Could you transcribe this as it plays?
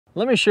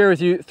Let me share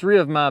with you 3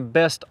 of my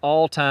best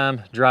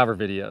all-time driver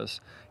videos.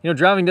 You know,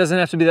 driving doesn't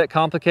have to be that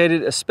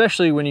complicated,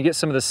 especially when you get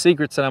some of the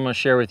secrets that I'm going to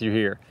share with you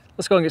here.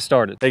 Let's go and get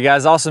started. Hey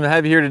guys, awesome to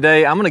have you here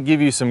today. I'm going to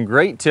give you some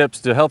great tips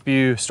to help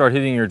you start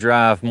hitting your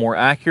drive more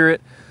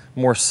accurate,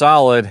 more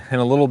solid, and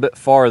a little bit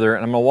farther.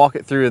 And I'm going to walk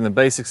it through in the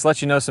basics, let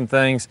you know some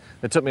things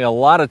that took me a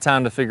lot of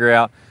time to figure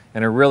out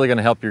and are really going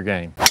to help your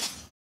game.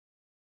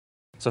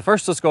 So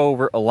first, let's go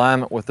over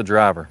alignment with the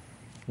driver.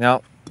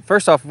 Now,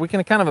 first off, we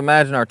can kind of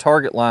imagine our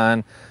target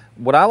line.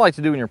 What I like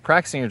to do when you're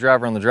practicing your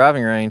driver on the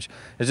driving range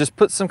is just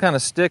put some kind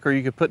of stick, or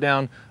you could put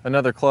down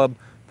another club,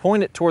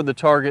 point it toward the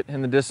target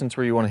in the distance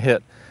where you want to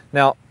hit.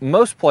 Now,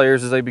 most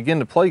players, as they begin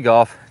to play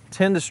golf,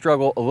 tend to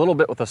struggle a little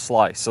bit with a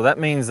slice. So that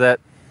means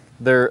that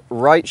their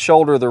right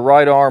shoulder, their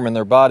right arm, and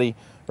their body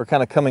are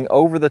kind of coming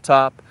over the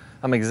top.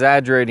 I'm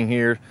exaggerating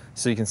here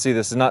so you can see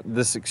this is not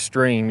this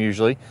extreme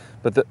usually,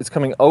 but it's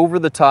coming over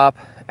the top,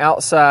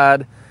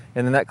 outside,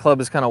 and then that club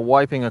is kind of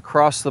wiping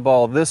across the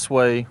ball this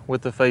way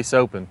with the face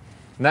open.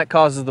 And that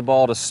causes the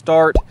ball to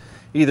start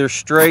either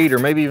straight or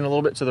maybe even a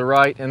little bit to the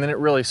right, and then it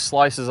really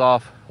slices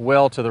off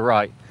well to the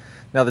right.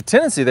 Now the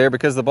tendency there,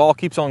 because the ball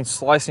keeps on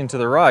slicing to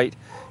the right,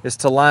 is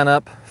to line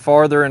up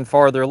farther and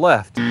farther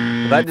left.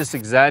 Well, that just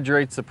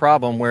exaggerates the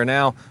problem, where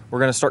now we're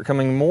going to start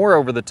coming more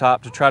over the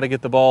top to try to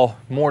get the ball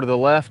more to the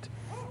left.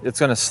 It's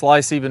going to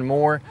slice even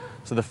more.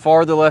 So the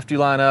farther left you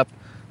line up,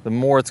 the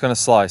more it's going to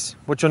slice.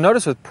 What you'll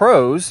notice with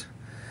pros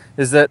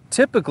is that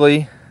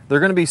typically they're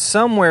going to be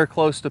somewhere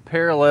close to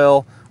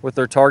parallel with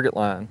their target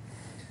line.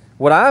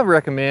 What I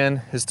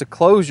recommend is to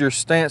close your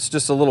stance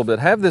just a little bit.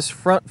 Have this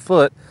front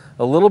foot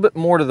a little bit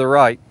more to the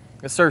right.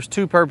 It serves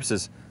 2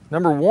 purposes.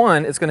 Number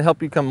 1, it's going to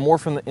help you come more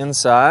from the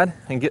inside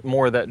and get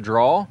more of that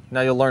draw.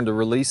 Now you'll learn to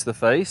release the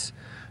face.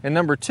 And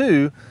number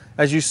 2,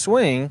 as you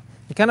swing,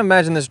 you kind of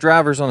imagine this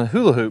driver's on a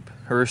hula hoop,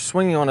 or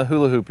swinging on a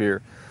hula hoop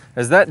here.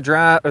 As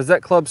that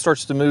club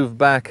starts to move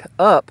back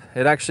up,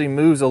 it actually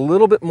moves a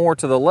little bit more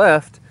to the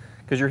left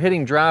because you're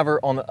hitting driver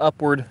on the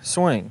upward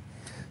swing.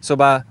 So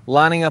by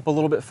lining up a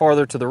little bit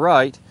farther to the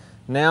right,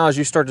 now as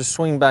you start to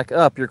swing back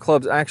up, your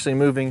club's actually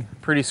moving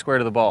pretty square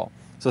to the ball.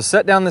 So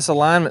set down this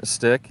alignment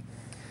stick,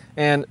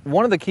 and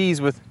one of the keys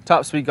with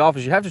top speed golf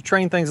is you have to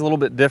train things a little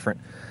bit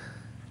different.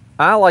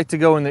 I like to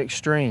go in the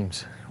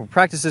extremes. We'll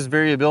practice this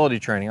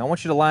variability training. I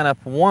want you to line up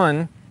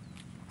one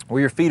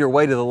where your feet are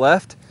way to the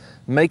left,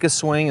 make a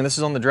swing, and this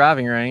is on the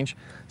driving range,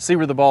 see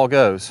where the ball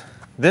goes.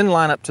 Then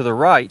line up to the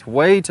right,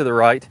 way to the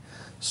right,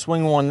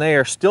 swing one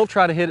there, still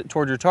try to hit it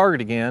toward your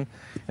target again,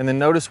 and then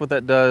notice what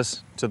that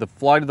does to the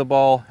flight of the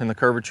ball and the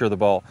curvature of the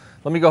ball.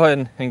 Let me go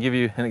ahead and give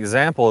you an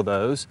example of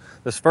those.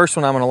 This first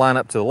one I'm going to line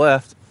up to the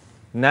left.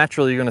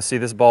 Naturally, you're going to see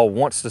this ball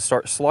wants to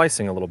start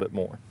slicing a little bit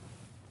more.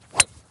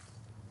 So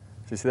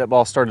you see that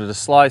ball started to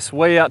slice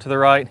way out to the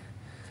right.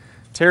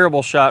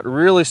 Terrible shot,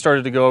 really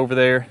started to go over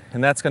there,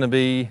 and that's going to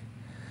be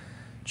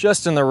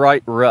just in the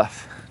right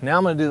rough. Now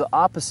I'm going to do the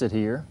opposite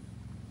here.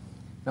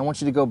 I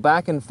want you to go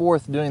back and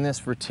forth doing this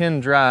for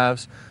 10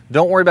 drives.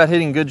 Don't worry about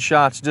hitting good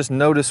shots, just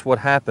notice what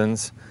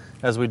happens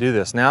as we do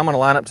this. Now I'm going to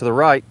line up to the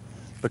right.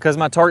 Because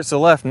my target's to the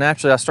left,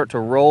 naturally I start to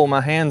roll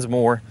my hands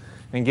more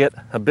and get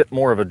a bit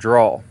more of a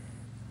draw.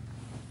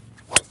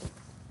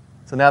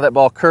 So now that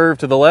ball curved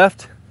to the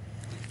left,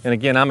 and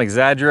again I'm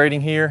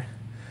exaggerating here.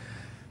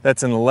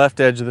 That's in the left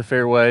edge of the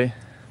fairway,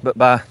 but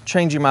by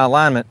changing my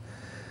alignment,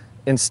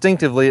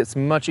 instinctively it's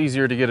much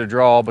easier to get a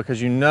draw,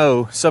 because you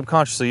know,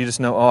 subconsciously you just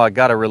know, oh, I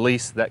got to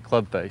release that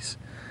club face.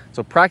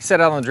 So practice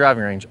that out on the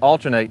driving range.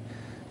 Alternate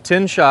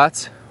 10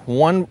 shots,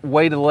 one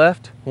way to the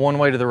left, one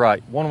way to the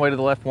right, one way to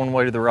the left, one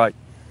way to the right.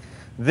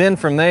 Then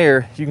from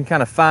there you can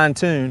kind of fine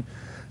tune,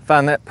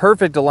 find that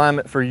perfect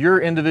alignment for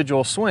your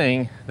individual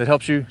swing that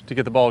helps you to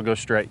get the ball to go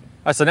straight.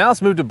 All right, so now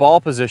let's move to ball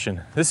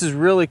position. This is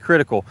really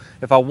critical.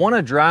 If I want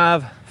to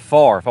drive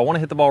far, if I want to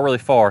hit the ball really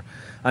far,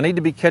 I need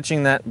to be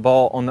catching that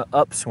ball on the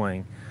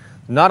upswing.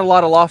 Not a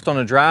lot of loft on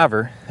a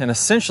driver, and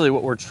essentially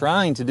what we're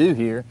trying to do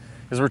here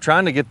is we're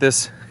trying to get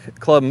this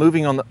club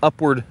moving on the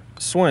upward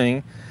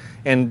swing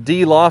and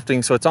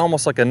de-lofting, so it's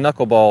almost like a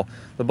knuckleball.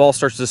 The ball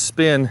starts to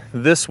spin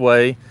this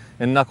way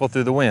and knuckle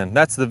through the wind.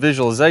 That's the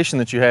visualization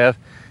that you have.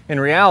 In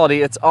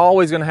reality, it's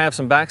always going to have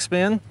some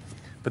backspin,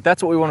 but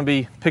that's what we want to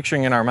be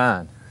picturing in our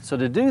mind. So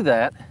to do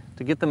that,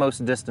 to get the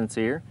most distance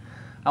here,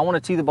 I want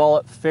to tee the ball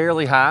up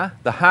fairly high.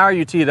 The higher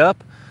you tee it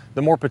up,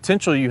 the more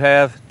potential you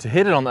have to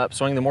hit it on the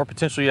upswing, the more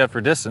potential you have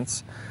for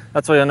distance.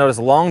 That's why you'll notice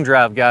long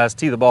drive guys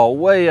tee the ball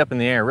way up in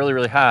the air, really,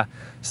 really high,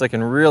 so they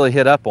can really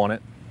hit up on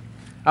it.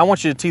 I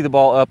want you to tee the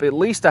ball up at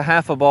least a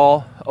half a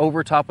ball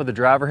over top of the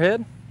driver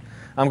head.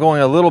 I'm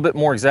going a little bit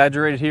more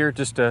exaggerated here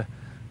just to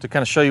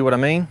kind of show you what I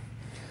mean.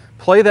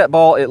 Play that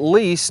ball at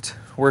least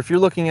where, if you're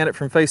looking at it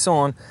from face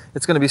on,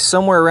 it's going to be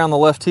somewhere around the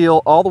left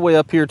heel all the way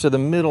up here to the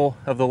middle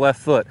of the left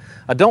foot.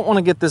 I don't want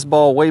to get this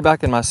ball way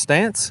back in my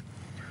stance,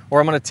 or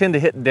I'm going to tend to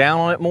hit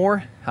down on it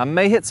more. I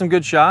may hit some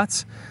good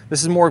shots.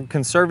 This is more of a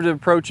conservative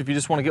approach. If you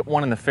just want to get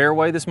one in the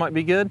fairway, this might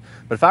be good.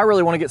 But if I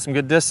really want to get some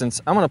good distance,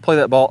 I'm going to play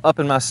that ball up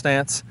in my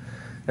stance.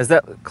 As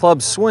that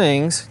club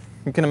swings,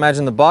 you can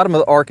imagine the bottom of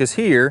the arc is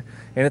here,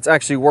 and it's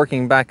actually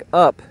working back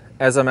up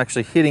as I'm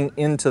actually hitting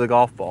into the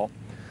golf ball.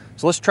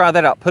 So let's try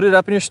that out. Put it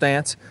up in your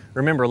stance.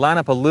 Remember, line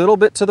up a little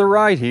bit to the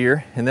right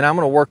here, and then I'm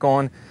gonna work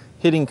on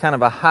hitting kind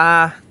of a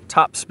high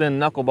top spin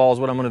knuckleball is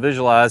what I'm gonna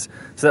visualize,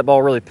 so that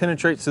ball really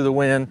penetrates through the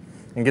wind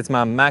and gets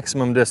my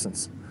maximum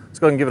distance. Let's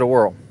go ahead and give it a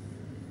whirl.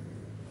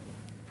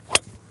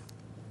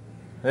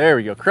 There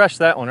we go, crush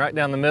that one right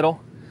down the middle.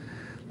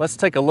 Let's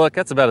take a look,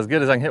 that's about as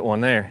good as I can hit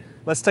one there.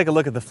 Let's take a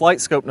look at the flight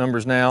scope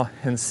numbers now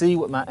and see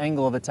what my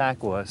angle of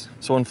attack was.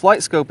 So in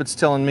flight scope, it's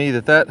telling me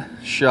that that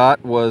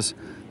shot was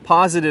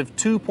positive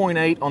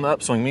 2.8 on the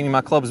upswing, meaning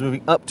my club is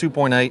moving up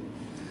 2.8,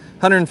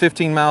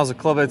 115 miles of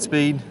club head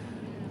speed,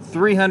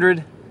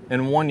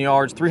 301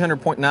 yards,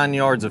 300.9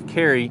 yards of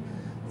carry,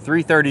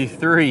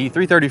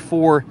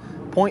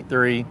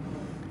 334.3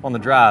 on the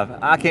drive.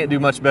 I can't do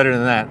much better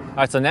than that. All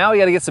right, so now we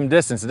got to get some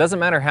distance. It doesn't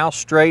matter how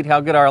straight,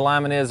 how good our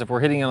alignment is, if we're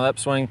hitting on an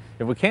upswing.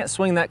 If we can't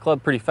swing that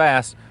club pretty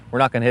fast, we're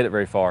not going to hit it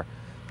very far.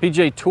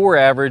 PGA Tour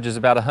average is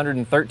about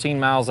 113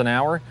 miles an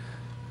hour.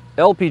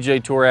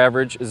 LPGA Tour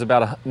average is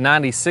about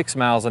 96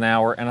 miles an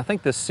hour, and I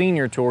think the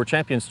Senior Tour,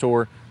 Champions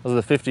Tour, those are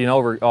the 50 and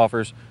over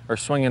offers, are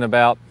swinging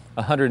about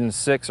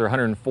 106 or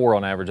 104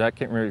 on average. I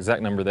can't remember the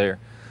exact number there.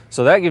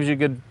 So that gives you a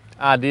good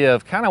idea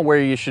of kind of where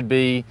you should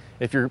be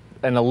if you're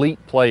an elite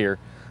player.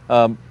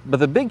 But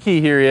the big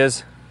key here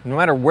is, no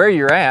matter where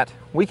you're at,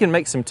 we can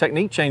make some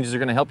technique changes that are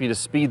going to help you to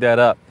speed that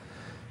up.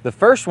 The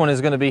first one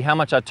is going to be how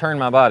much I turn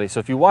my body. So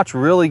if you watch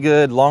really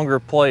good, longer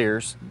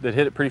players that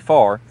hit it pretty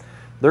far,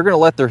 they're going to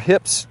let their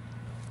hips,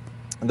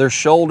 their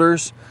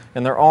shoulders,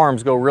 and their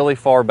arms go really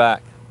far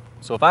back.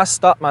 So if I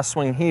stop my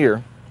swing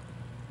here,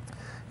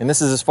 and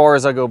this is as far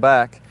as I go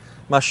back,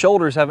 my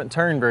shoulders haven't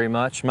turned very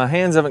much, my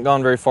hands haven't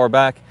gone very far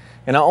back,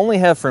 and I only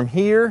have from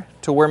here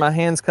to where my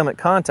hands come at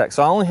contact.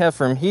 So I only have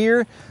from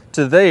here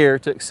to there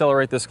to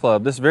accelerate this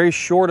club. This very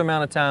short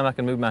amount of time I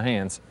can move my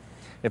hands.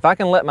 If I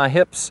can let my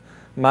hips,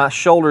 my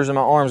shoulders, and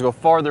my arms go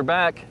farther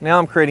back, now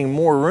I'm creating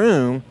more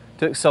room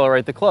to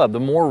accelerate the club. The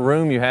more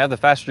room you have, the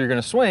faster you're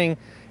going to swing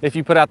if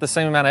you put out the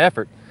same amount of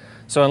effort.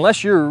 So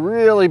unless you're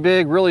really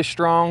big, really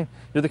strong,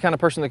 you're the kind of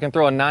person that can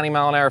throw a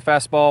 90-mile-an-hour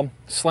fastball,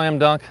 slam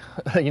dunk,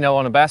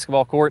 on a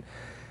basketball court,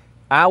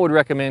 I would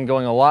recommend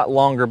going a lot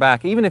longer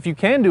back. Even if you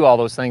can do all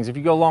those things, if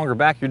you go longer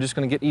back, you're just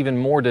going to get even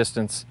more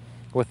distance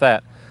with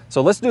that.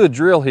 So let's do a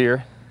drill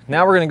here.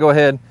 Now we're going to go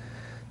ahead,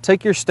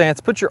 take your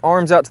stance, put your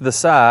arms out to the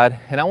side,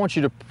 and I want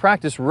you to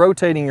practice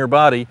rotating your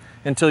body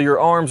until your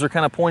arms are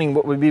kind of pointing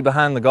what would be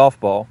behind the golf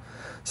ball.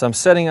 So I'm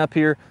setting up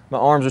here, my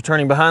arms are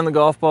turning behind the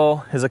golf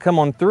ball. As I come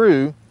on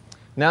through,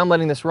 now I'm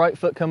letting this right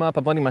foot come up,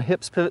 I'm letting my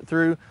hips pivot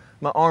through,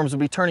 my arms will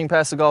be turning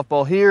past the golf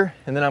ball here,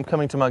 and then I'm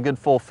coming to my good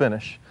full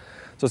finish.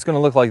 So it's going to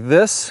look like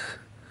this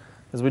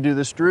as we do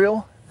this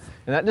drill,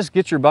 and that just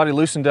gets your body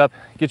loosened up,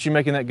 gets you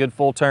making that good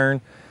full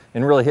turn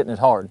and really hitting it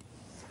hard.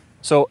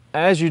 So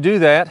as you do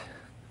that,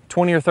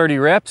 20 or 30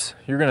 reps,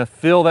 you're going to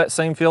feel that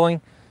same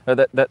feeling,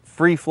 that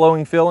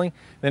free-flowing feeling,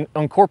 then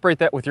incorporate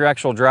that with your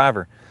actual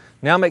driver.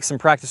 Now make some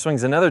practice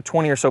swings, another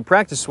 20 or so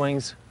practice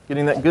swings,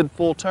 getting that good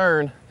full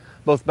turn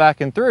both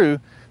back and through,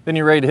 then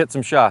you're ready to hit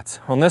some shots.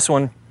 On this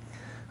one,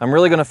 I'm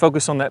really going to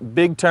focus on that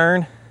big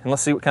turn, and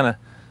let's see what kind of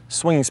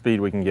swing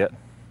speed we can get.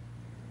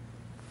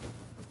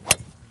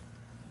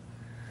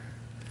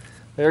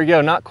 There you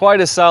go, not quite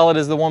as solid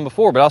as the one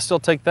before, but I'll still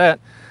take that.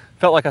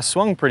 Felt like I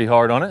swung pretty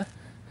hard on it.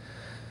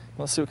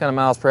 Let's see what kind of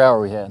miles per hour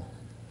we had.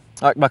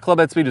 All right, my club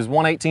head speed is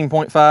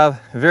 118.5,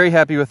 very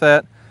happy with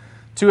that.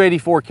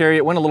 284 carry,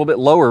 it went a little bit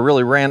lower,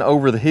 really ran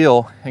over the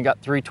hill and got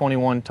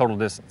 321 total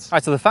distance. All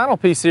right, so the final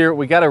piece here,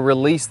 we gotta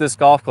release this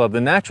golf club. The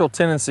natural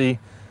tendency,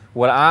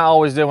 what I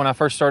always did when I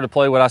first started to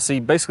play, what I see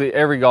basically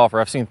every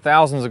golfer, I've seen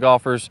thousands of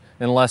golfers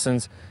in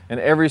lessons, and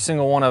every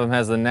single one of them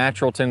has the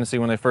natural tendency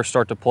when they first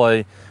start to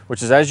play,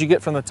 which is as you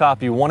get from the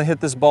top, you wanna hit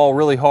this ball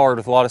really hard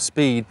with a lot of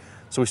speed,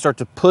 so we start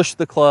to push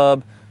the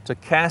club, to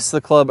cast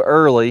the club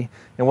early,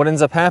 and what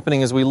ends up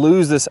happening is we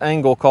lose this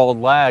angle called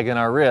lag in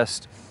our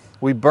wrist.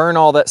 We burn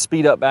all that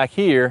speed up back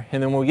here,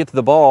 and then when we get to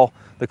the ball,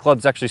 the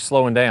club's actually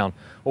slowing down.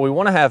 What we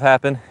want to have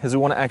happen is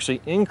we want to actually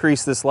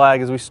increase this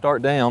lag as we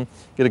start down,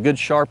 get a good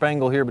sharp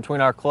angle here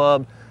between our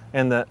club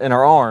and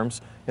our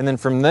arms, and then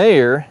from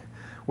there,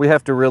 we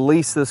have to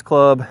release this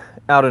club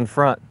out in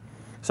front.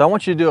 So I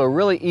want you to do a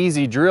really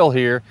easy drill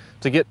here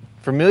to get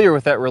familiar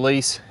with that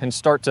release and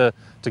start to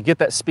get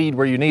that speed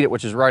where you need it,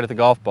 which is right at the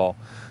golf ball.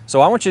 So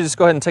I want you to just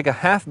go ahead and take a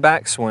half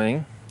back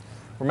swing.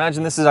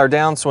 Imagine this is our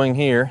downswing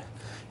here.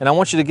 And I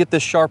want you to get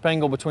this sharp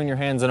angle between your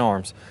hands and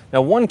arms.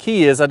 Now one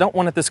key is I don't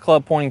want this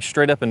club pointing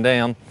straight up and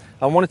down.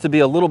 I want it to be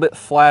a little bit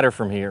flatter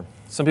from here.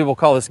 Some people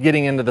call this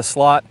getting into the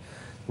slot.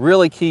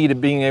 Really key to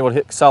being able to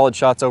hit solid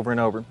shots over and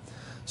over.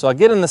 So I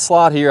get in the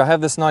slot here, I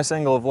have this nice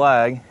angle of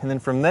lag, and then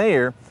from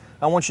there,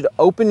 I want you to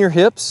open your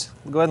hips.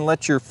 Go ahead and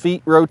let your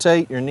feet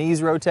rotate, your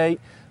knees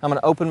rotate. I'm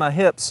gonna open my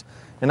hips,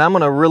 and I'm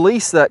gonna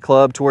release that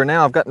club to where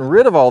now I've gotten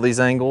rid of all these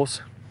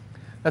angles.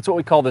 That's what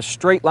we call the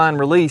straight line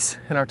release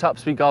in our top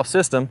speed golf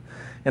system.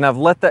 And I've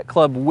let that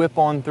club whip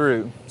on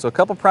through. So a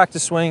couple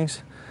practice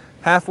swings,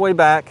 halfway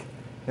back,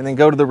 and then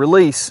go to the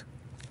release,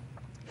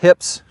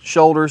 hips,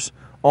 shoulders,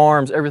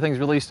 arms, everything's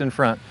released in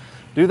front.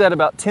 Do that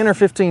about 10 or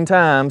 15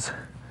 times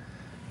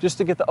just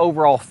to get the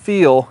overall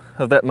feel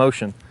of that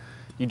motion.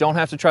 You don't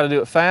have to try to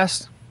do it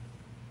fast.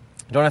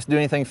 You don't have to do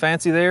anything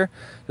fancy there.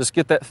 Just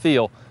get that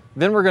feel.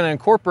 Then we're going to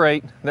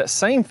incorporate that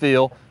same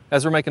feel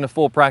as we're making a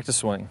full practice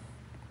swing.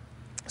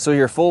 So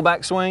your full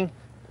back swing,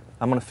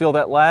 I'm going to feel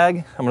that lag.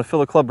 I'm going to feel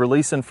the club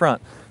release in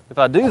front. If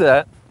I do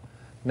that,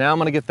 now I'm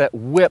going to get that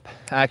whip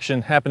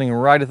action happening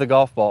right at the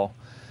golf ball.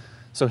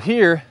 So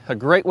here, a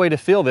great way to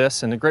feel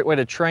this and a great way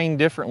to train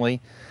differently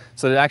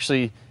so that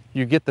actually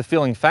you get the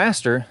feeling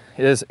faster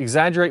is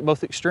exaggerate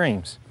both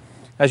extremes.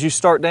 As you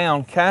start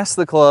down, cast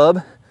the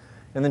club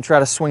and then try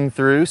to swing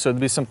through. So it'd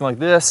be something like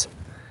this,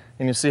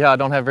 and you'll see how I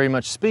don't have very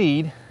much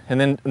speed. And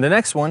then the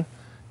next one,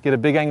 get a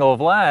big angle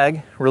of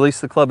lag, release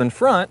the club in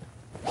front,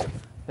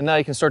 and now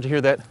you can start to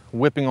hear that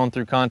whipping on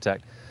through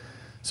contact.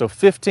 So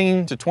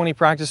 15 to 20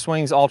 practice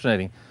swings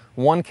alternating.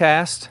 One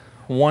cast,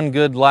 one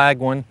good lag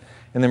one,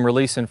 and then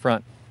release in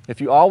front. If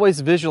you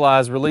always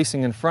visualize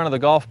releasing in front of the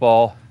golf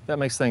ball, that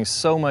makes things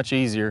so much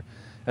easier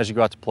as you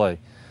go out to play.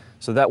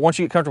 So that once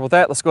you get comfortable with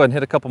that, let's go ahead and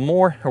hit a couple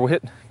more, or we'll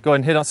go ahead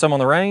and hit on some on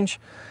the range.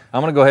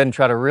 I'm gonna go ahead and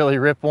try to really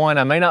rip one.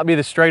 I may not be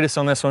the straightest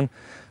on this one,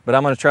 but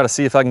I'm gonna try to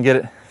see if I can get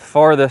it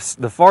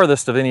the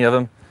farthest of any of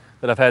them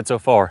that I've had so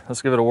far.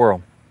 Let's give it a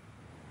whirl.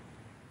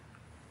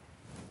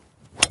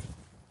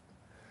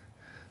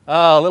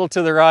 Oh, a little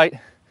to the right.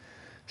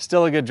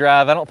 Still a good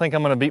drive. I don't think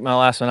I'm gonna beat my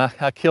last one.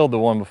 I killed the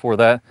one before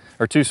that,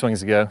 or 2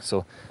 swings ago.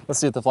 So let's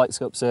see what the flight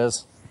scope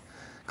says.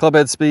 Club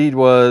head speed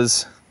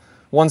was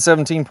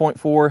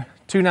 117.4,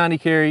 290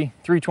 carry,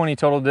 320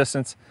 total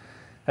distance.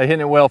 Hey,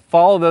 hitting it well.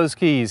 Follow those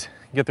keys.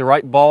 Get the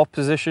right ball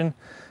position,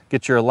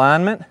 get your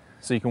alignment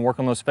so you can work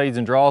on those fades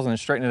and draws and then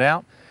straighten it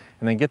out,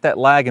 and then get that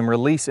lag and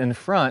release in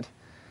front.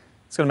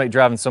 It's gonna make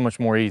driving so much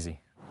more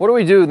easy. What do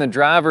we do when the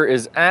driver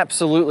is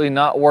absolutely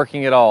not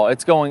working at all?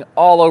 It's going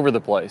all over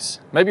the place.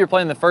 Maybe you're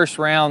playing the first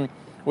round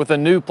with a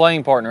new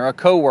playing partner, a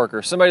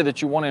coworker, somebody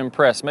that you want to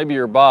impress, maybe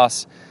your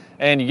boss,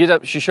 and you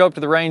show up to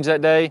the range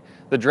that day,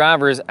 the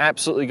driver is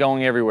absolutely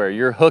going everywhere.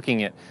 You're hooking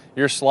it,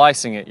 you're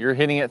slicing it, you're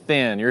hitting it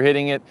thin, you're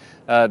hitting it,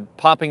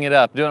 popping it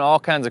up, doing all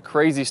kinds of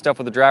crazy stuff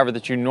with the driver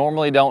that you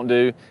normally don't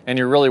do, and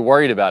you're really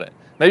worried about it.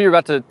 Maybe you're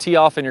about to tee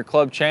off in your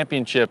club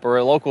championship or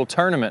a local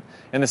tournament,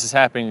 and this is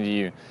happening to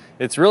you.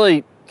 It's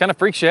really kind of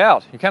freaks you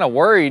out. You're kind of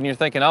worried, and you're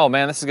thinking, oh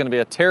man, this is gonna be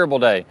a terrible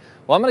day.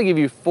 Well, I'm gonna give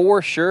you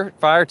 4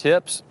 surefire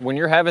tips. When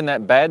you're having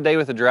that bad day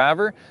with the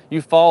driver,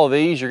 you follow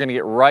these, you're gonna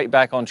get right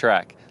back on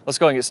track. Let's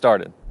go and get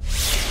started.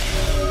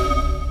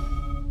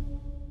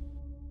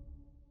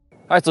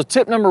 All right, so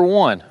tip number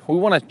 1, we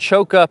wanna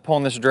choke up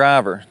on this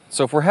driver.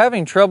 So if we're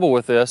having trouble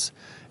with this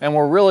and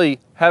we're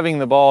really having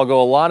the ball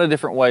go a lot of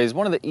different ways,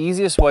 one of the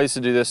easiest ways to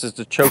do this is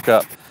to choke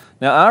up.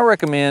 Now I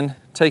recommend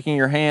taking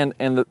your hand,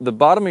 and the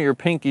bottom of your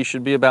pinky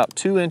should be about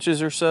 2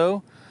 inches or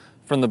so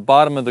from the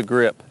bottom of the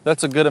grip.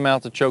 That's a good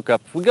amount to choke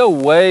up. If we go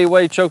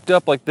way choked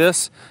up like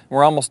this,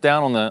 we're almost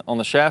down on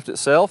the shaft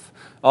itself,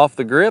 off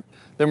the grip,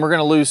 then we're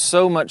gonna lose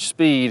so much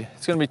speed,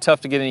 it's gonna be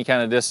tough to get any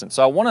kind of distance.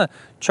 So I wanna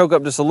choke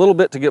up just a little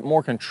bit to get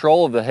more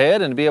control of the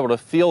head and to be able to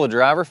feel the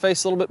driver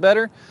face a little bit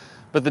better.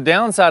 But the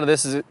downside of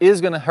this is it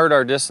is gonna hurt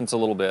our distance a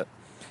little bit.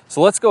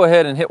 So let's go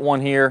ahead and hit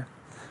one here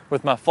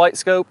with my flight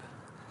scope,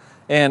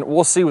 and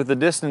we'll see what the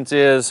distance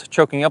is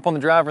choking up on the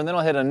driver, and then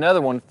I'll hit another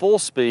one full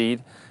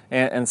speed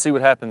and see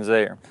what happens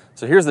there.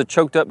 So here's the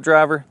choked up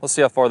driver. Let's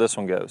see how far this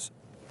one goes.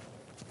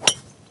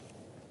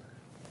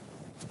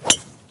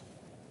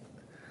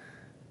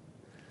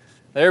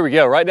 There we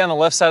go, right down the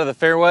left side of the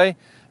fairway.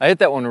 I hit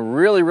that one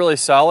really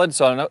solid,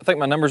 so I think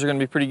my numbers are gonna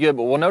be pretty good,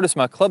 but we'll notice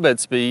my club head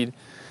speed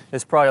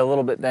is probably a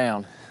little bit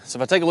down. So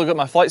if I take a look at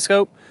my flight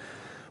scope,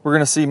 we're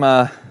gonna see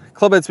my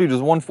club head speed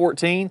was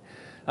 114.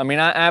 I mean,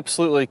 I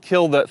absolutely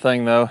killed that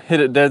thing though,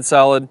 hit it dead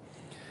solid.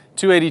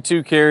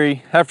 282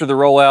 carry, after the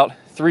rollout,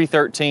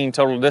 313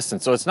 total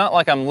distance. So it's not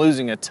like I'm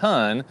losing a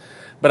ton,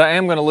 but I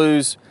am gonna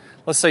lose,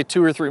 let's say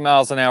 2 or 3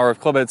 miles an hour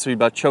of club head speed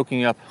by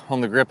choking up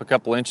on the grip a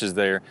couple inches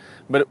there.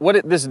 But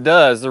what this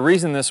does, the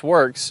reason this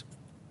works,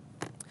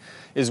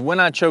 is when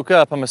I choke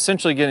up, I'm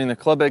essentially getting the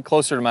club head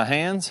closer to my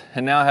hands,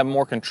 and now I have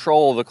more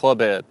control of the club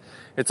head.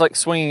 It's like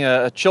swinging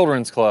a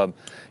children's club.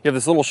 You have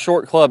this little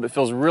short club, it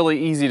feels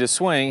really easy to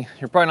swing.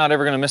 You're probably not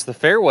ever gonna miss the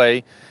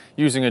fairway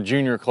using a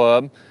junior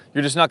club.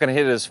 You're just not gonna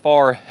hit it as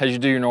far as you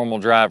do your normal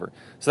driver.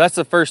 So that's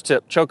the first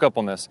tip, choke up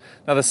on this.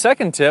 Now the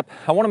second tip,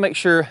 I wanna make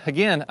sure,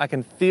 again, I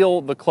can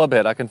feel the club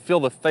head. I can feel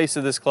the face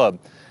of this club.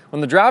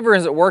 When the driver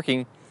isn't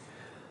working,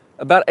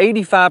 about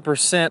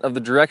 85% of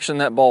the direction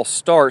that ball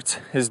starts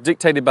is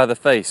dictated by the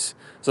face.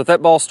 So if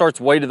that ball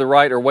starts way to the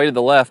right or way to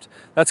the left,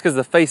 that's because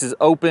the face is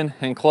open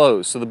and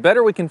closed. So the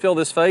better we can feel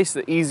this face,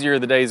 the easier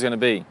the day is gonna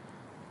be.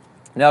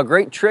 Now a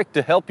great trick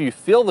to help you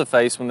feel the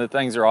face when the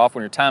things are off,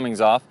 when your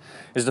timing's off,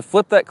 is to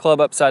flip that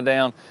club upside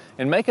down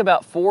and make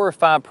about 4 or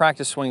 5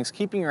 practice swings,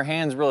 keeping your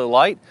hands really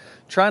light,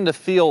 trying to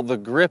feel the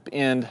grip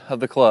end of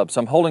the club. So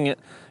I'm holding it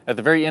at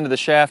the very end of the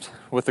shaft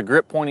with the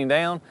grip pointing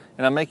down,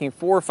 and I'm making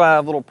 4 or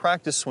 5 little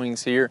practice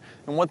swings here.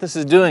 And what this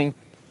is doing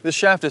This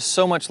shaft is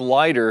so much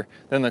lighter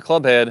than the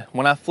club head.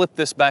 When I flip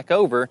this back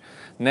over,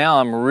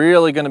 now I'm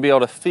really going to be able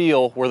to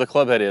feel where the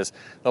club head is.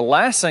 The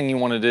last thing you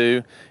want to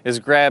do is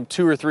grab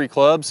 2 or 3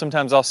 clubs.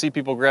 Sometimes I'll see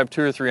people grab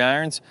 2 or 3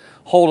 irons,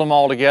 hold them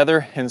all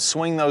together and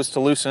swing those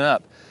to loosen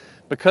up.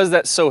 Because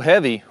that's so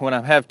heavy, when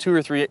I have 2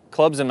 or 3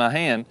 clubs in my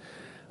hand,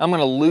 I'm going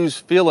to lose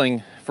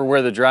feeling for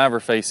where the driver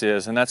face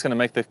is, and that's going to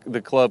make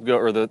the club go,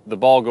 or the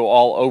ball go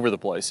all over the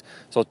place.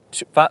 So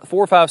 4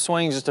 or 5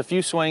 swings, just a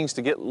few swings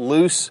to get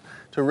loose,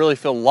 to really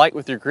feel light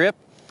with your grip,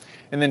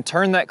 and then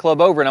turn that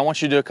club over, and I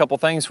want you to do a couple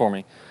things for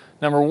me.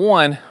 Number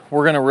one,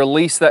 we're going to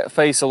release that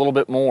face a little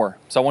bit more.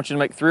 So I want you to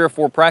make 3 or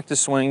 4 practice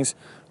swings,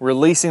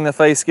 releasing the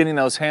face, getting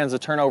those hands to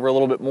turn over a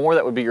little bit more.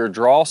 That would be your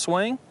draw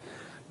swing.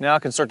 Now I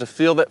can start to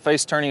feel that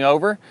face turning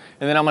over,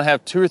 and then I'm going to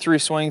have 2 or 3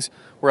 swings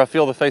where I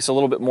feel the face a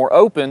little bit more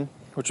open,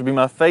 which would be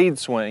my fade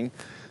swing.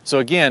 So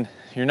again,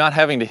 you're not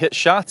having to hit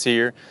shots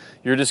here.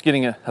 You're just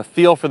getting a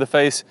feel for the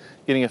face,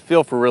 getting a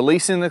feel for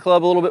releasing the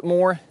club a little bit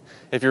more.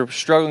 If you're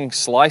struggling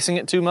slicing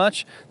it too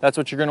much, that's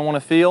what you're going to want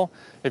to feel.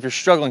 If you're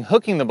struggling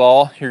hooking the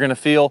ball, you're going to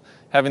feel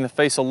having the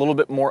face a little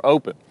bit more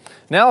open.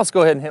 Now let's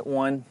go ahead and hit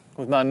one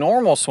with my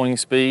normal swing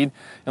speed,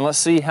 and let's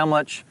see how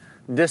much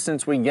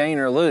distance we gain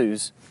or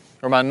lose,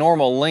 or my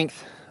normal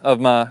length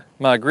of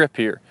my grip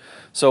here.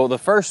 So the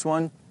first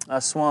one, I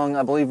swung,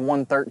 I believe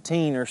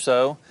 113 or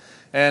so,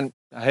 and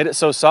I hit it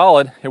so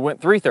solid, it went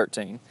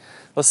 313.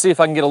 Let's see if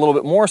I can get a little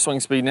bit more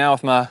swing speed now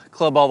with my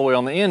club all the way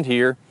on the end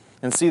here,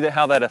 and see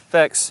how that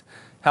affects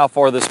how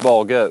far this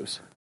ball goes.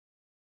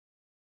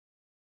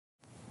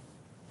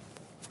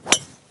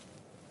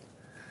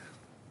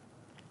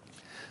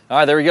 All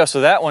right, there we go.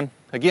 So that one,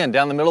 again,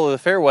 down the middle of the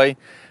fairway,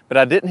 but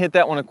I didn't hit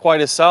that one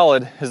quite as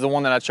solid as the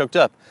one that I choked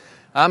up.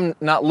 I'm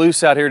not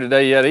loose out here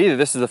today yet either.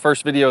 This is the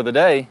first video of the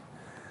day,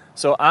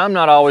 so I'm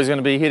not always going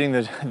to be hitting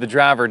the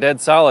driver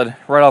dead solid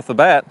right off the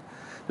bat,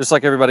 just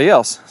like everybody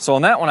else. So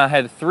on that one, I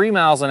had 3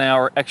 miles an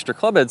hour extra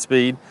clubhead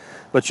speed,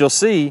 but you'll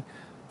see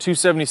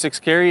 276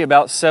 carry,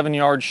 about 7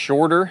 yards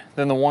shorter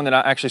than the one that I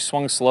actually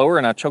swung slower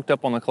and I choked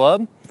up on the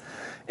club,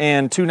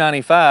 and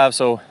 295,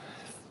 so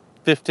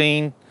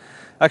 15,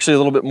 actually a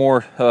little bit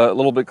more, a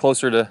little bit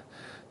closer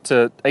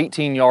to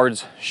 18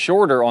 yards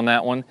shorter on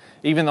that one,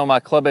 even though my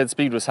club head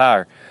speed was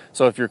higher.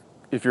 So if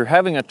you're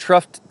having a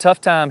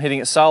tough time hitting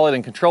it solid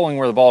and controlling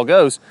where the ball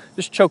goes,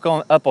 just choke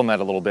up on that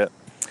a little bit.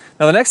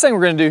 Now the next thing we're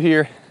going to do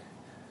here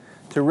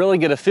to really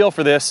get a feel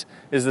for this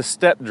is the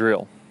step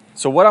drill.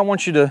 So what I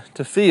want you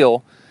to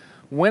feel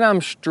when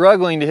I'm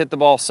struggling to hit the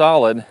ball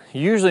solid,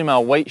 usually my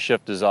weight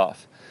shift is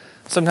off.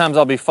 Sometimes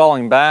I'll be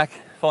falling back,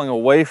 falling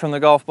away from the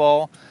golf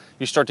ball.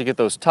 You start to get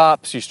those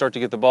tops, you start to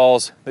get the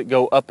balls that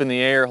go up in the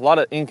air, a lot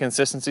of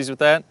inconsistencies with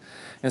that.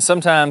 And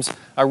sometimes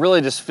I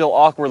really just feel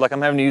awkward, like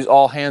I'm having to use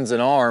all hands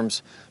and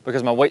arms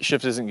because my weight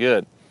shift isn't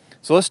good.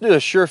 So let's do a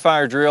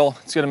surefire drill.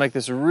 It's gonna make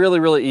this really,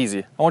 really easy.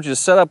 I want you to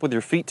set up with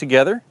your feet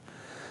together.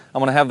 I'm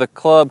gonna have the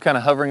club kind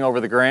of hovering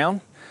over the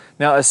ground.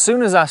 Now, as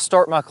soon as I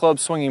start my club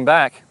swinging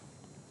back,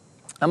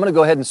 I'm gonna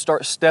go ahead and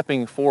start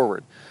stepping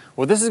forward.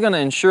 What this is gonna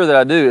ensure that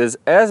I do is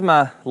as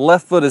my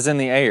left foot is in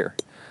the air,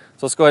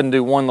 so let's go ahead and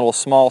do one little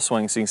small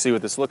swing so you can see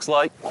what this looks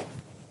like.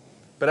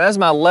 But as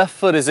my left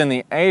foot is in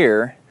the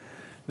air,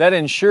 that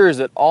ensures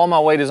that all my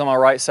weight is on my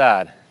right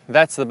side.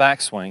 That's the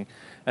backswing.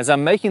 As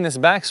I'm making this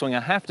backswing,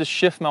 I have to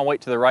shift my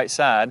weight to the right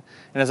side,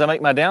 and as I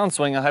make my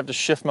downswing, I have to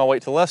shift my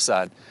weight to the left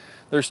side.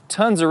 There's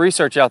tons of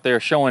research out there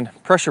showing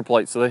pressure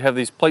plates. So they have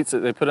these plates that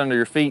they put under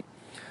your feet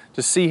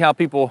to see how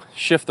people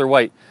shift their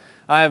weight.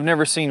 I have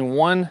never seen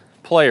one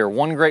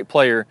great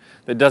player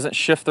that doesn't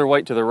shift their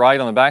weight to the right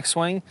on the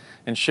backswing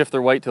and shift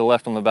their weight to the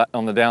left on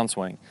the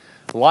downswing.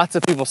 Lots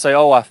of people say,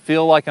 oh, I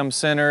feel like I'm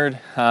centered,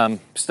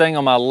 staying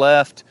on my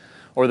left,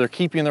 or they're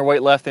keeping their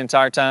weight left the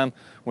entire time.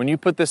 When you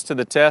put this to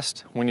the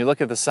test, when you look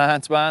at the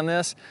science behind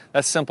this,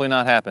 that's simply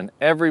not happened.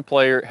 Every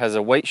player has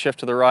a weight shift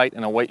to the right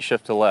and a weight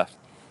shift to the left.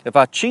 If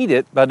I cheat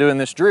it by doing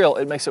this drill,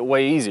 it makes it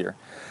way easier.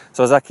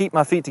 So as I keep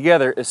my feet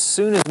together, as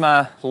soon as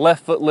my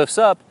left foot lifts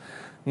up,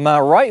 my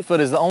right foot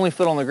is the only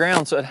foot on the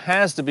ground, so it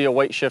has to be a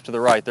weight shift to the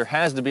right. There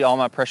has to be all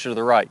my pressure to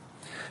the right.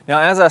 Now,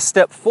 as I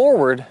step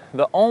forward,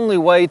 the only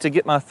way to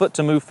get my foot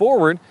to move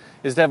forward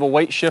is to have a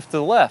weight shift to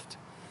the left.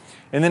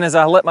 And then as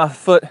I let my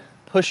foot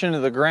push into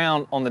the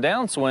ground on the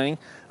downswing,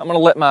 I'm gonna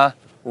let my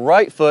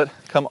right foot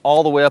come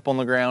all the way up on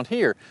the ground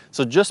here.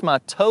 So just my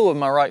toe of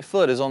my right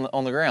foot is on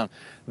the ground.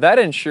 That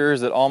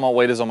ensures that all my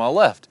weight is on my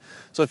left.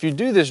 So if you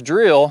do this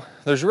drill,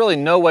 there's really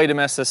no way to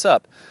mess this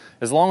up.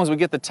 As long as we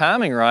get the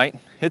timing right,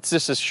 it's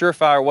just a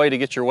surefire way to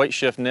get your weight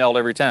shift nailed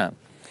every time.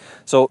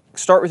 So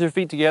start with your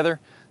feet together.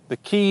 The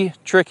key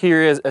trick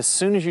here is as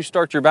soon as you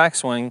start your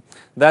backswing,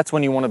 that's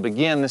when you want to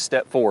begin this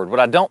step forward. What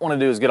I don't want to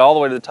do is get all the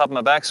way to the top of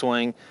my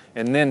backswing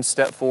and then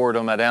step forward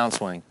on my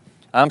downswing.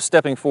 I'm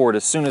stepping forward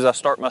as soon as I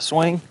start my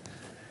swing,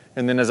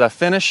 and then as I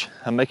finish,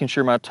 I'm making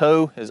sure my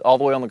toe is all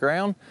the way on the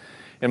ground.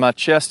 and my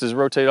chest is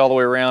rotated all the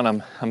way around.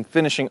 I'm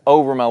finishing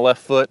over my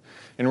left foot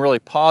and really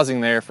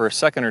pausing there for a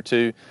second or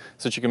two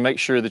so that you can make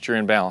sure that you're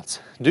in balance.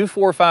 Do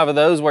 4 or 5 of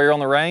those while you're on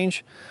the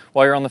range,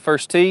 while you're on the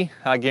first tee.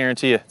 I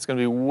guarantee you it's going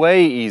to be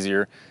way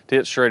easier to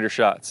hit straighter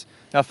shots.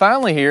 Now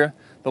finally here,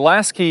 the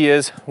last key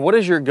is, what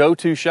is your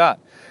go-to shot?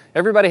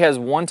 Everybody has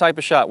one type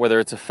of shot, whether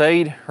it's a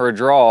fade or a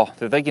draw,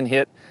 that they can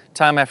hit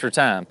time after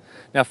time.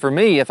 Now for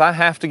me, if I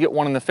have to get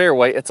one in the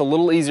fairway, it's a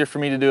little easier for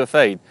me to do a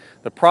fade.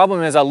 The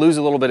problem is I lose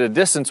a little bit of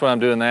distance when I'm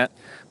doing that,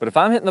 but if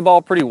I'm hitting the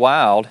ball pretty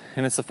wild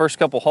and it's the first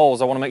couple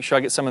holes, I want to make sure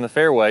I get some in the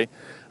fairway,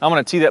 I'm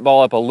going to tee that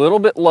ball up a little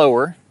bit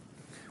lower.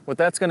 What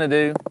that's going to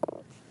do,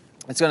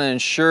 it's going to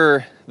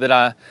ensure that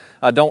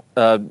I don't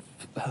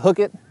hook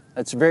it.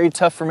 It's very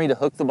tough for me to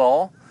hook the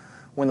ball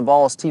when the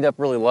ball is teed up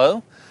really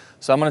low.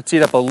 So I'm going to tee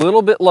it up a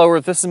little bit lower.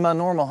 If this is my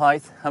normal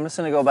height, I'm just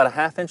going to go about a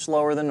 ½ inch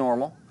lower than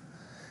normal.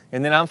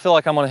 And then I feel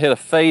like I'm going to hit a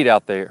fade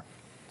out there.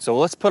 So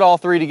let's put all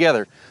 3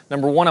 together.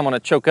 Number 1, I'm going to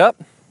choke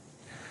up.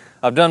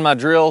 I've done my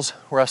drills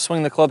where I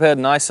swing the club head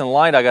nice and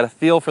light. I got a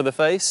feel for the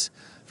face.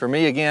 For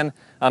me, again,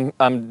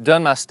 I'm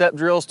done my step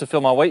drills to feel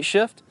my weight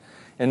shift.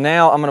 And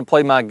now I'm going to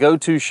play my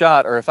go-to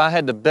shot, or if I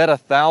had to bet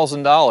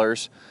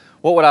 $1,000,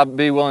 what would I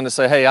be willing to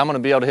say, hey, I'm going to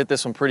be able to hit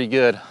this one pretty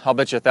good. I'll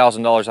bet you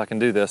 $1,000 I can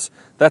do this.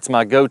 That's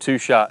my go-to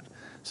shot.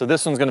 So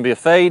this one's going to be a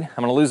fade.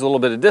 I'm going to lose a little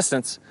bit of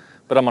distance,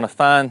 but I'm going to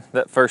find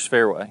that first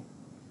fairway.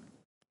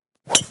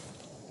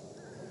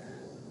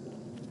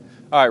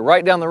 All right,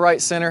 right down the right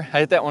center.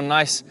 I hit that one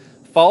nice.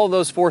 Follow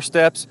those 4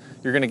 steps.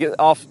 You're going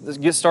to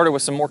get started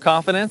with some more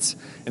confidence,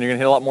 and you're going to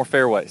hit a lot more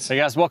fairways. Hey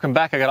guys, welcome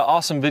back. I got an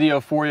awesome video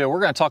for you.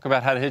 We're going to talk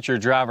about how to hit your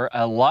driver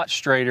a lot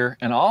straighter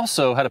and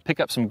also how to pick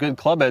up some good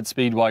club head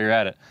speed while you're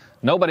at it.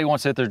 Nobody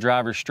wants to hit their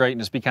driver straight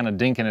and just be kind of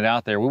dinking it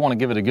out there. We want to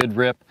give it a good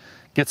rip,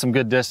 get some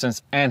good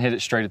distance, and hit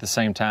it straight at the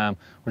same time,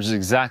 which is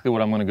exactly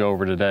what I'm going to go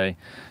over today.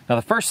 Now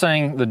the first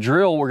thing, the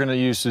drill we're going to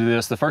use to do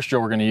this, the first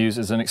drill we're going to use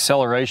is an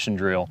acceleration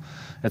drill.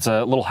 It's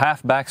a little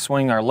half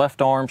backswing. Our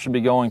left arm should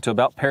be going to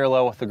about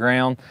parallel with the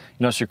ground.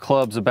 You notice your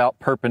club's about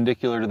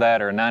perpendicular to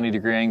that, or a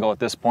 90-degree angle at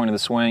this point of the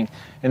swing.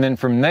 And then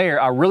from there,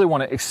 I really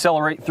want to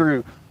accelerate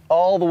through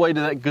all the way to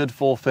that good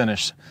full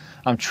finish.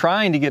 I'm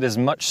trying to get as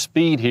much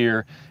speed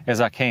here as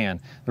I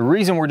can. The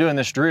reason we're doing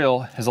this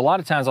drill is a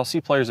lot of times I'll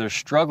see players that are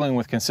struggling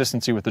with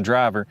consistency with the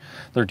driver.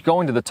 They're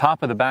going to the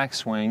top of the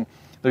backswing.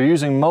 They're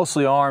using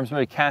mostly arms,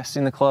 maybe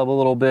casting the club a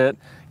little bit,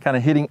 kind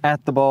of hitting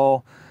at the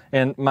ball.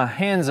 And my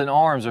hands and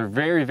arms are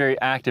very, very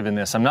active in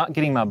this. I'm not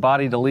getting my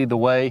body to lead the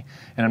way,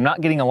 and I'm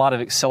not getting a lot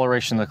of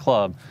acceleration in the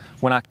club.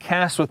 When I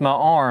cast with my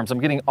arms, I'm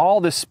getting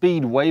all this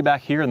speed way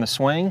back here in the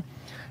swing.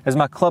 As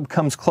my club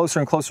comes closer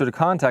and closer to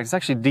contact, it's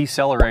actually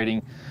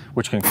decelerating,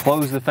 which can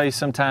close the face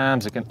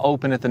sometimes, it can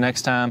open it the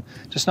next time,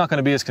 just not going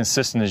to be as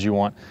consistent as you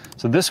want.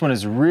 So this one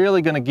is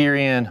really going to gear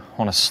in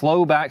on a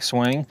slow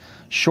backswing,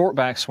 short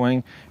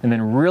backswing, and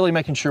then really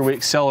making sure we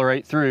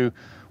accelerate through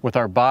with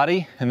our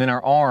body and then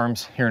our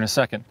arms here in a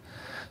second.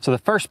 So the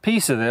first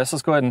piece of this,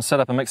 let's go ahead and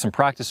set up and make some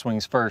practice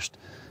swings first.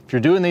 If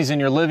you're doing these in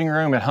your living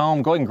room at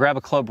home, go ahead and grab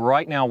a club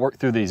right now, work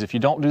through these. If you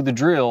don't do the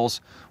drills,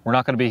 we're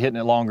not going to be hitting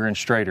it longer and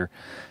straighter.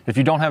 If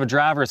you don't have a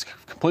driver, it's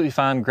completely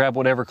fine. Grab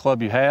whatever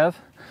club you have.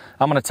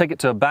 I'm going to take it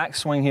to a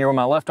backswing here where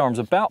my left arm's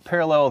about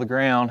parallel to the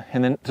ground,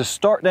 and then to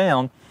start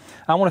down,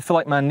 I want to feel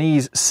like my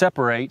knees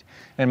separate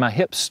and my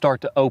hips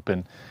start to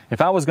open.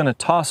 If I was going to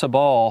toss a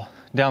ball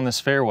down this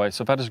fairway,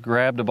 so if I just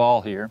grabbed a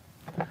ball here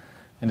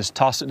and just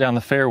tossed it down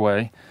the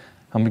fairway,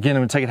 I'm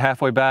beginning to take it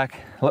halfway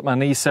back, let my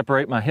knees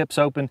separate, my hips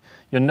open.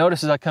 You'll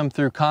notice as I come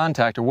through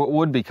contact, or what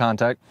would be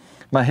contact,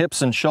 my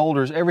hips and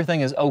shoulders,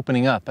 everything is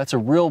opening up. That's a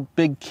real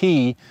big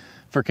key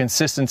for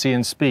consistency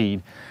and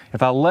speed.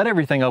 If I let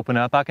everything open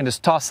up, I can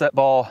just toss that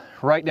ball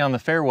right down the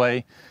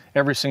fairway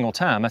every single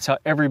time. That's how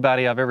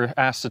everybody I've ever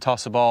asked to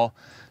toss a ball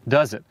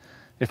does it.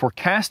 If we're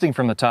casting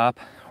from the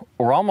top,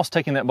 we're almost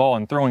taking that ball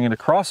and throwing it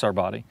across our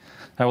body.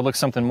 That would look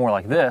something more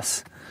like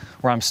this,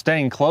 where I'm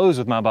staying closed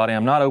with my body,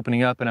 I'm not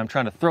opening up, and I'm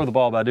trying to throw the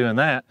ball by doing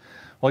that.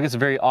 Well, it gets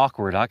very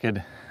awkward. I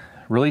could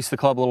release the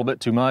club a little bit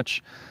too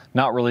much,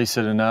 not release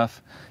it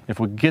enough. If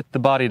we get the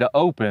body to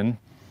open,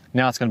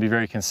 now it's going to be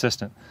very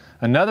consistent.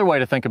 Another way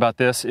to think about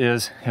this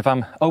is if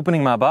I'm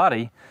opening my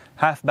body,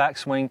 half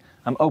backswing,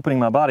 I'm opening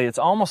my body, it's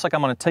almost like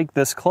I'm going to take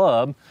this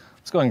club.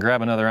 Let's go ahead and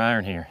grab another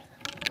iron here.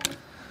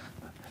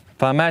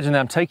 If I imagine that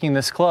I'm taking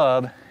this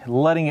club,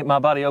 letting my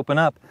body open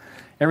up,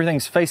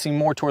 everything's facing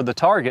more toward the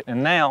target,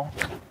 and now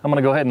I'm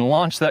going to go ahead and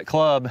launch that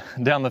club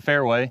down the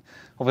fairway.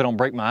 Hopefully I don't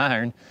break my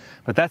iron,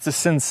 but that's the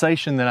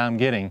sensation that I'm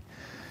getting.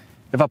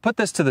 If I put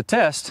this to the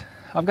test,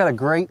 I've got a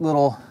great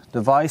little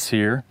device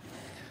here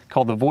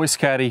called the Voice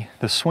Caddy,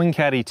 the Swing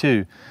Caddy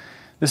 2.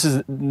 This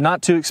is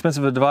not too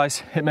expensive a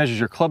device. It measures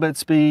your club head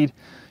speed,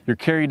 your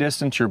carry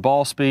distance, your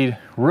ball speed.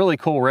 Really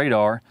cool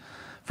radar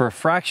for a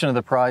fraction of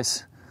the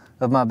price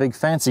of my big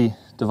fancy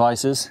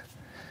devices.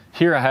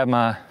 Here I have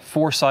my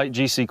Foresight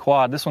GC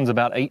Quad. This one's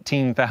about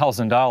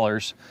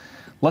 $18,000.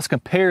 Let's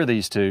compare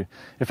these two.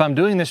 If I'm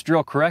doing this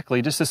drill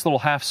correctly, just this little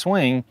half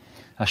swing,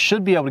 I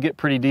should be able to get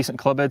pretty decent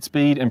club head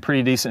speed and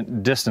pretty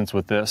decent distance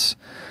with this.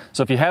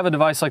 So if you have a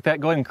device like that,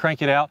 go ahead and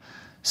crank it out,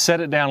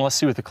 set it down, let's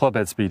see what the club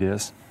head speed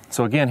is.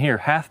 So again here,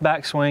 half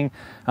backswing,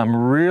 I'm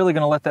really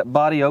gonna let that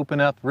body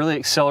open up, really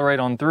accelerate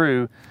on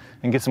through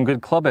and get some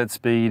good club head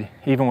speed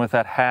even with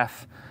that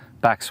half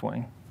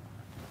backswing.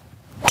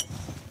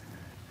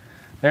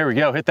 There we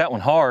go, hit that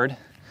one hard.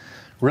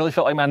 Really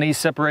felt like my knees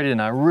separated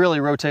and I really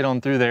rotate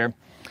on through there.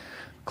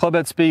 Club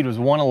head speed was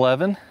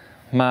 111.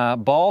 My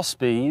ball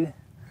speed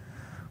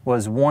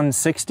was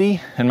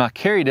 160 and my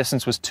carry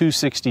distance was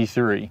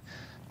 263.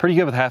 Pretty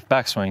good with half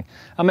backswing.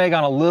 I may have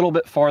gone a little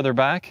bit farther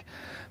back,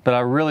 but I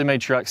really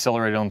made sure I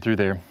accelerated on through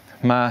there.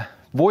 My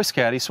voice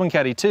caddy, Swing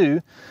Caddy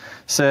 2,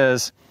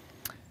 says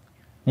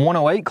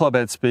 108 club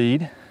head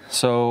speed,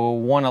 so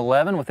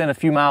 111 within a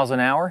few miles an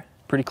hour,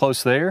 pretty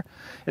close there.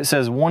 It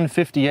says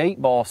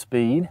 158 ball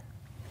speed.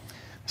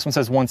 This one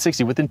says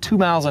 160 within 2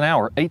 miles an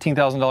hour,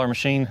 $18,000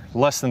 machine,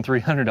 less than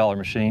 $300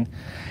 machine.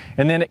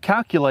 And then it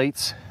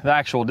calculates the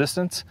actual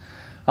distance.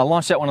 I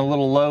launched that one a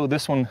little low.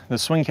 This one, the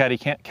Swing Caddy,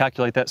 can't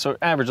calculate that, so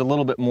average a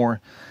little bit more.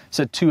 It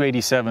said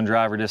 287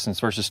 driver distance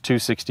versus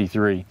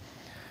 263.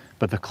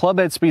 But the club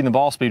head speed and the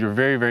ball speed are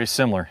very, very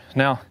similar.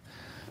 Now,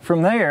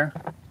 from there,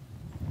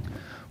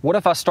 what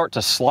if I start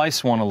to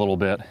slice one a little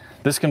bit?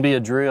 This can be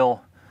a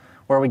drill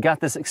where we got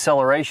this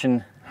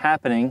acceleration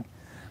happening,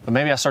 but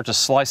maybe I start to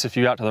slice a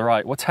few out to the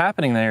right. What's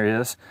happening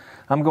there is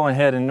I'm going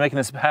ahead and making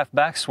this half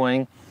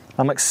backswing.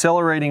 I'm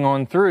accelerating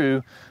on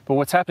through, but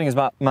what's happening is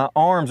my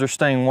arms are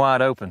staying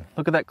wide open.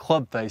 Look at that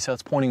club face, how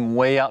it's pointing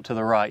way out to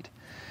the right.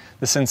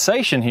 The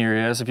sensation here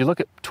is, if you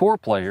look at tour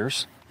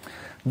players,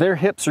 their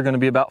hips are going to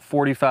be about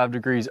 45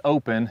 degrees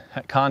open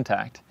at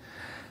contact.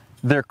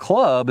 Their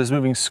club is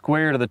moving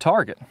square to the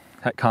target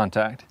at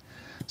contact.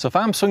 So if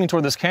I'm swinging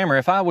toward this camera,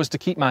 if I was to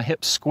keep my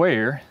hips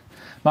square,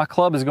 my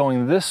club is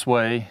going this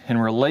way in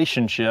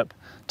relationship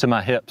to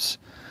my hips.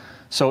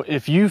 So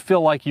if you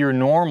feel like you're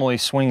normally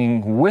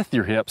swinging with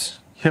your hips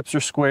are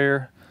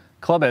square,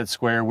 club head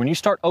square, when you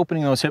start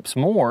opening those hips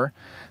more,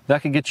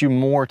 that could get you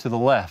more to the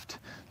left.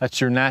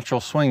 That's your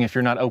natural swing if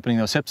you're not opening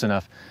those hips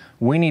enough.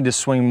 We need to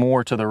swing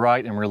more to the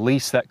right and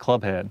release that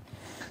club head.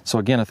 So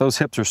again, if those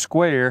hips are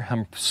square,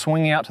 I'm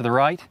swinging out to the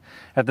right.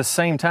 At the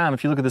same time,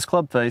 if you look at this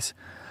club face,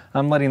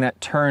 I'm letting that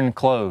turn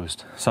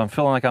closed. So I'm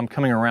feeling like I'm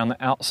coming around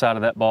the outside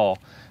of that ball.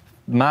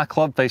 My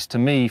club face to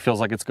me feels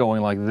like it's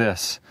going like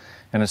this,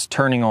 and it's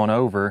turning on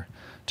over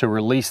to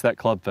release that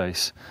club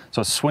face.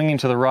 So it's swinging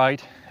to the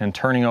right and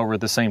turning over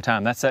at the same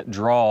time. That's that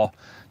draw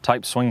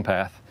type swing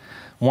path.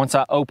 Once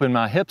I open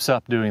my hips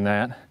up doing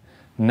that,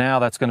 now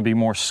that's going to be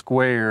more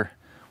square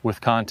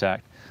with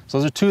contact. So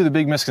those are two of the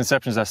big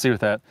misconceptions I see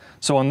with that.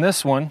 So on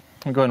this one,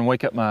 I'll go ahead and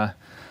wake up my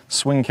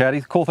Swing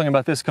Caddy. The cool thing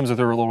about this comes with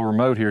a little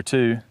remote here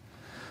too.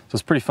 So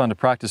it's pretty fun to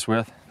practice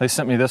with. They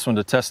sent me this one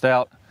to test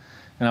out,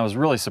 and I was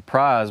really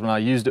surprised when I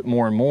used it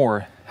more and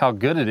more how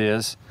good it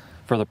is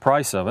for the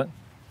price of it.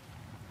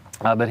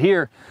 But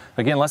here,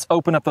 again, let's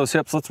open up those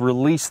hips, let's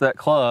release that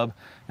club,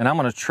 and I'm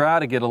gonna try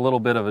to get a little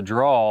bit of a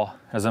draw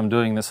as I'm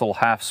doing this little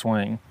half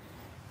swing.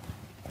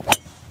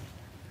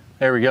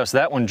 There we go, so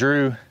that one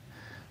drew,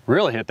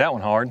 really hit that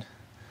one hard.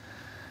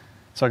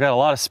 So I got a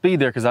lot of speed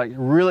there because I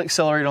really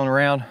accelerated on the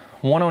round.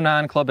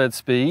 109 club head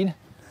speed,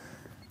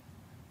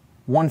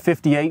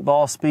 158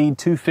 ball speed,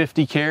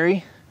 250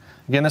 carry.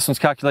 Again, this one's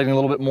calculating a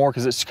little bit more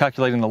because it's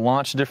calculating the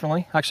launch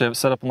differently. Actually, I have it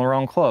set up on the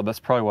wrong club. That's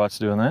probably why it's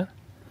doing that.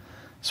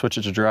 Switch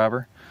it to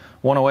driver.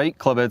 108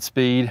 club head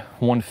speed,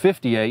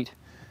 158,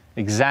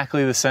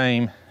 exactly the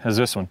same as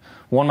this one.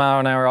 1 mile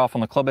an hour off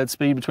on the club head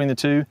speed between the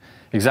two,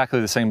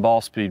 exactly the same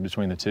ball speed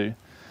between the two.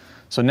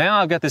 So now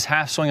I've got this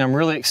half swing, I'm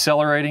really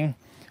accelerating.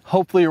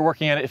 Hopefully you're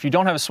working at it. If you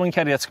don't have a Swing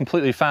Caddy, that's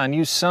completely fine.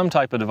 Use some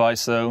type of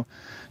device though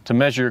to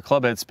measure your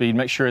club head speed.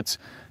 Make sure it's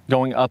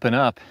going up and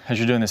up as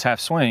you're doing this half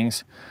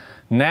swings.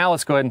 Now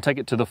let's go ahead and take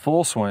it to the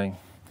full swing.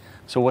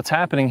 So what's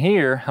happening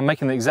here, I'm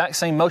making the exact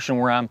same motion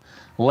where I'm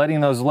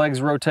letting those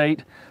legs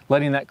rotate,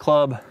 letting that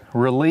club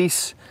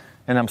release,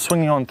 and I'm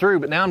swinging on through,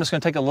 but now I'm just gonna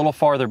take a little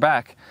farther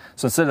back.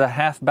 So instead of a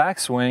half back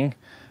swing,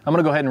 I'm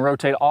gonna go ahead and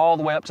rotate all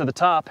the way up to the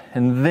top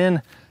and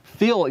then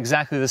feel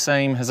exactly the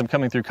same as I'm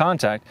coming through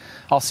contact.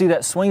 I'll see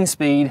that swing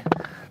speed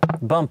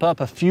bump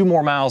up a few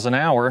more miles an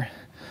hour,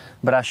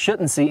 but I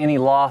shouldn't see any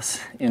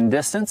loss in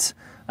distance.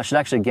 I should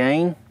actually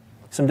gain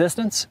some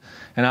distance,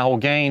 and I will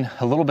gain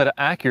a little bit of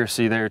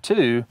accuracy there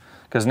too,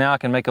 because now I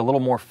can make a little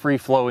more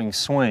free-flowing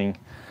swing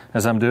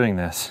as I'm doing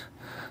this.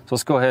 So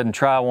let's go ahead and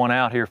try one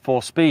out here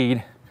full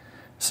speed,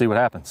 see what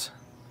happens.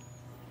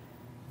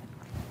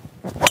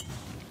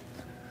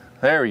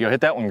 There we go,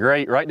 hit that one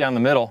great, right down the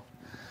middle.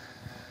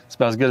 It's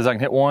about as good as I can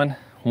hit one.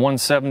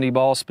 170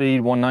 ball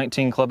speed,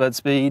 119 club head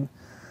speed.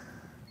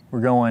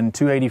 We're going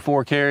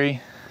 284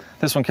 carry.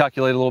 This one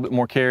calculated a little bit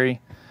more carry.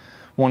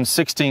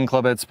 116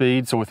 club head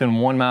speed, so within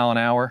 1 mile an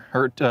hour,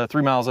 or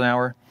 3 miles an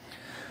hour.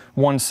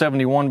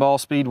 171 ball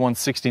speed,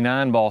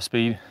 169 ball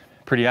speed,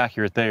 pretty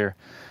accurate there.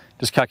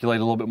 Just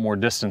calculate a little bit more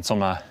distance on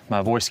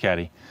my voice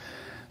caddy.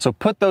 So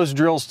put those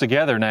drills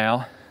together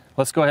now.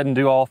 Let's go ahead and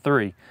do all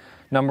three.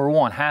 Number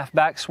one, half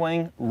back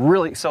swing,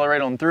 really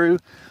accelerate on through.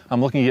 I'm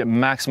looking to get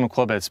maximum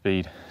club head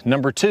speed.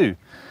 Number two,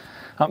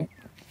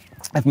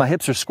 if my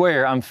hips are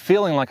square, I'm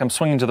feeling like I'm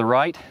swinging to the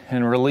right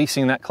and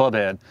releasing that club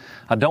head.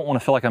 I don't want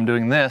to feel like I'm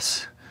doing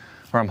this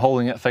or I'm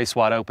holding it face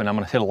wide open. I'm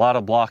going to hit a lot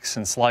of blocks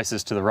and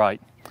slices to the right.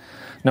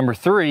 Number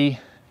three,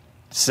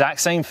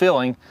 exact same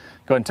feeling.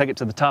 Go ahead and take it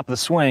to the top of the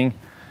swing.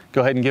 Go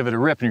ahead and give it a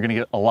rip and you're going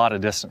to get a lot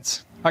of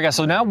distance. All right guys,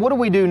 so now what do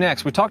we do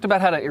next? We talked about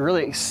how to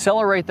really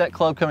accelerate that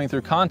club coming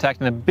through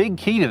contact, and a big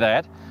key to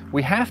that,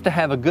 we have to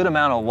have a good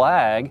amount of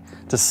lag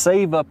to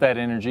save up that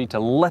energy to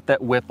let that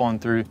whip on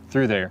through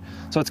there.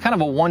 So it's kind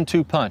of a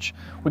 1-2 punch.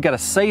 We got to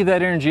save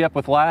that energy up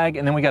with lag,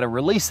 and then we got to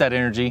release that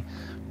energy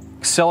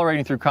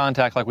accelerating through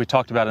contact like we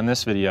talked about in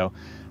this video.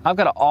 I've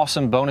got an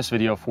awesome bonus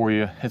video for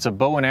you. It's a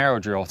bow and arrow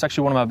drill. It's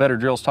actually one of my better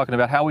drills, talking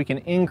about how we can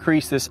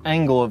increase this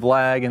angle of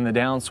lag in the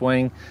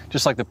downswing,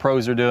 just like the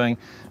pros are doing.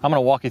 I'm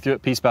gonna walk you through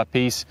it piece by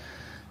piece.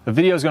 The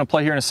video is gonna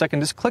play here in a second.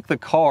 Just click the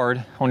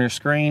card on your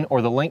screen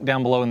or the link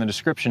down below in the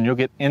description. You'll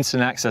get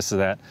instant access to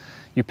that.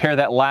 You pair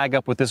that lag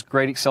up with this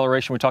great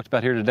acceleration we talked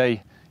about here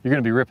today, you're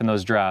gonna be ripping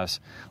those drives.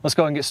 Let's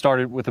go ahead and get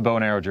started with the bow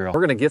and arrow drill. We're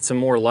gonna get some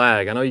more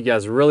lag. I know you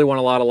guys really want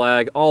a lot of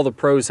lag. All the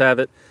pros have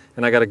it,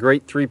 and I got a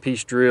great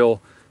 3-piece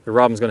drill that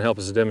Robin's gonna help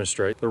us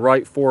demonstrate. The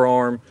right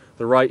forearm,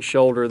 the right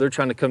shoulder, they're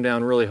trying to come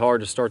down really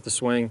hard to start the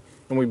swing,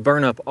 and we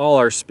burn up all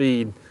our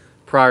speed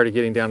prior to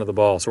getting down to the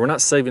ball. So we're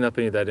not saving up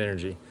any of that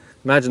energy.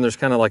 Imagine there's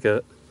kind of like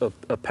a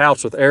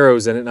pouch with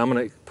arrows in it, and I'm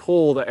gonna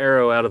pull the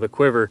arrow out of the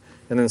quiver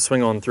and then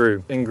swing on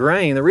through. In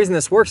grain, the reason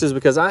this works is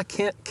because I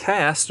can't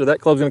cast or that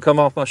club's gonna come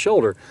off my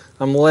shoulder.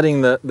 I'm letting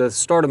the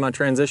start of my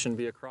transition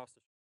be across the